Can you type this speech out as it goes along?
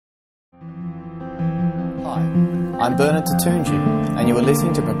Hi, I'm Bernard Tatunji, and you are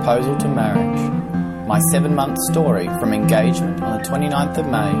listening to Proposal to Marriage, my 7-month story from engagement on the 29th of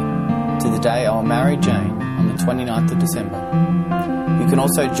May to the day I will marry Jane on the 29th of December. You can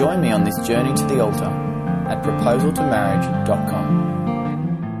also join me on this journey to the altar at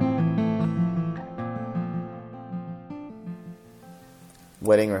proposaltomarriage.com.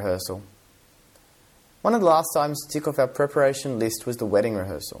 Wedding rehearsal. One of the last items to tick off our preparation list was the wedding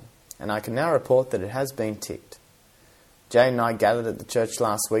rehearsal, and I can now report that it has been ticked. Jane and I gathered at the church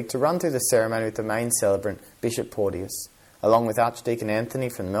last week to run through the ceremony with the main celebrant, Bishop Porteous, along with Archdeacon Anthony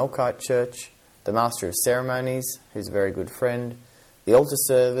from the Melkite Church, the Master of Ceremonies, who's a very good friend, the altar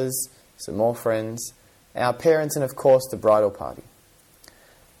servers, some more friends, our parents, and of course the bridal party.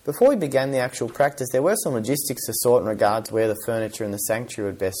 Before we began the actual practice, there were some logistics to sort in regard to where the furniture in the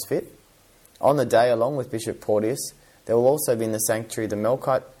sanctuary would best fit. On the day, along with Bishop Porteous, there will also be in the sanctuary the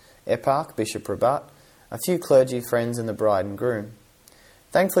Melkite Eparch, Bishop Rabat, a few clergy friends and the bride and groom.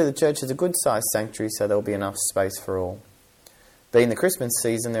 Thankfully, the church is a good-sized sanctuary, so there will be enough space for all. Being the Christmas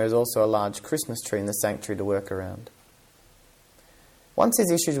season, there is also a large Christmas tree in the sanctuary to work around. Once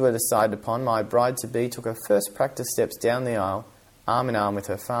these issues were decided upon, my bride-to-be took her first practice steps down the aisle, arm in arm with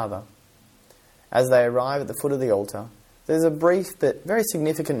her father. As they arrive at the foot of the altar, there's a brief but very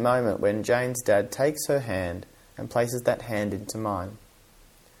significant moment when Jane's dad takes her hand and places that hand into mine.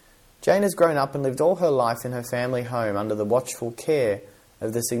 Jane has grown up and lived all her life in her family home under the watchful care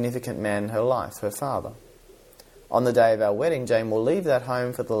of the significant man in her life, her father. On the day of our wedding, Jane will leave that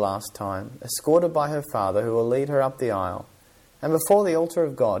home for the last time, escorted by her father, who will lead her up the aisle, and before the altar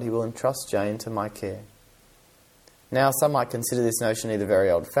of God he will entrust Jane to my care. Now, some might consider this notion either very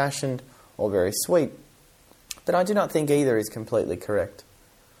old-fashioned or very sweet, but I do not think either is completely correct.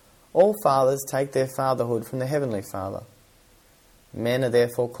 All fathers take their fatherhood from the Heavenly Father. Men are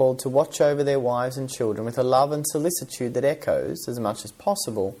therefore called to watch over their wives and children with a love and solicitude that echoes, as much as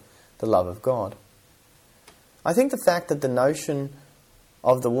possible, the love of God. I think the fact that the notion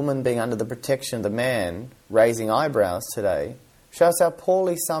of the woman being under the protection of the man raising eyebrows today shows how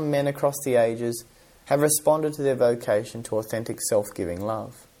poorly some men across the ages have responded to their vocation to authentic self-giving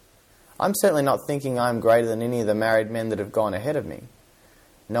love. I'm certainly not thinking I am greater than any of the married men that have gone ahead of me.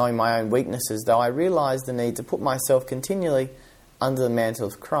 Knowing my own weaknesses, though, I realise the need to put myself continually under the mantle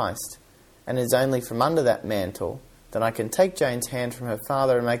of Christ, and it is only from under that mantle that I can take Jane's hand from her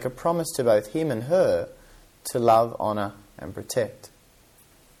father and make a promise to both him and her to love, honour and protect.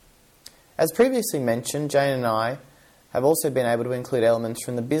 As previously mentioned, Jane and I have also been able to include elements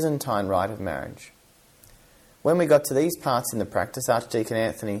from the Byzantine rite of marriage. When we got to these parts in the practice, Archdeacon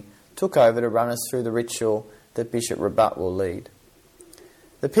Anthony took over to run us through the ritual that Bishop Rabat will lead.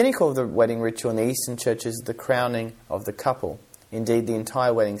 The pinnacle of the wedding ritual in the Eastern Church is the crowning of the couple. Indeed, the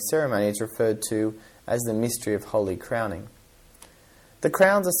entire wedding ceremony is referred to as the mystery of holy crowning. The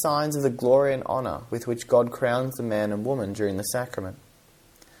crowns are signs of the glory and honour with which God crowns the man and woman during the sacrament.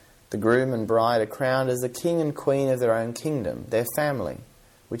 The groom and bride are crowned as the king and queen of their own kingdom, their family,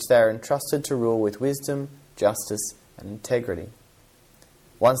 which they are entrusted to rule with wisdom, justice and integrity.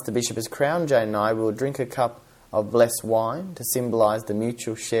 Once the bishop has crowned Jane and I, we will drink a cup of blessed wine to symbolise the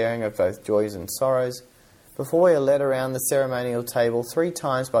mutual sharing of both joys and sorrows, before we are led around the ceremonial table 3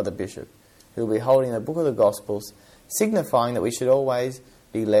 times by the bishop, who will be holding the book of the Gospels, signifying that we should always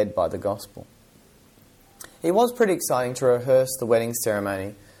be led by the Gospel. It was pretty exciting to rehearse the wedding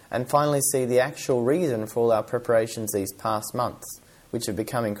ceremony and finally see the actual reason for all our preparations these past months, which have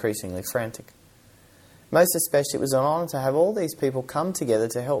become increasingly frantic. Most especially, it was an honour to have all these people come together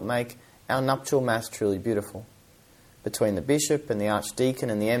to help make our nuptial mass truly beautiful. Between the bishop and the archdeacon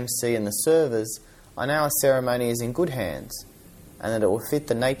and the MC and the servers, I know our ceremony is in good hands, and that it will fit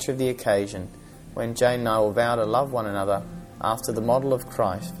the nature of the occasion when Jane and I will vow to love one another after the model of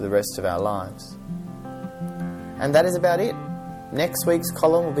Christ for the rest of our lives. And that is about it. Next week's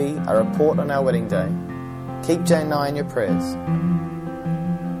column will be a report on our wedding day. Keep Jane and I in your prayers.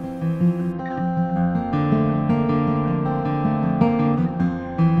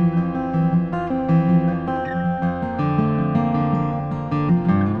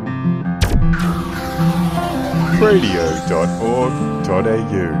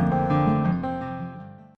 radio.org.au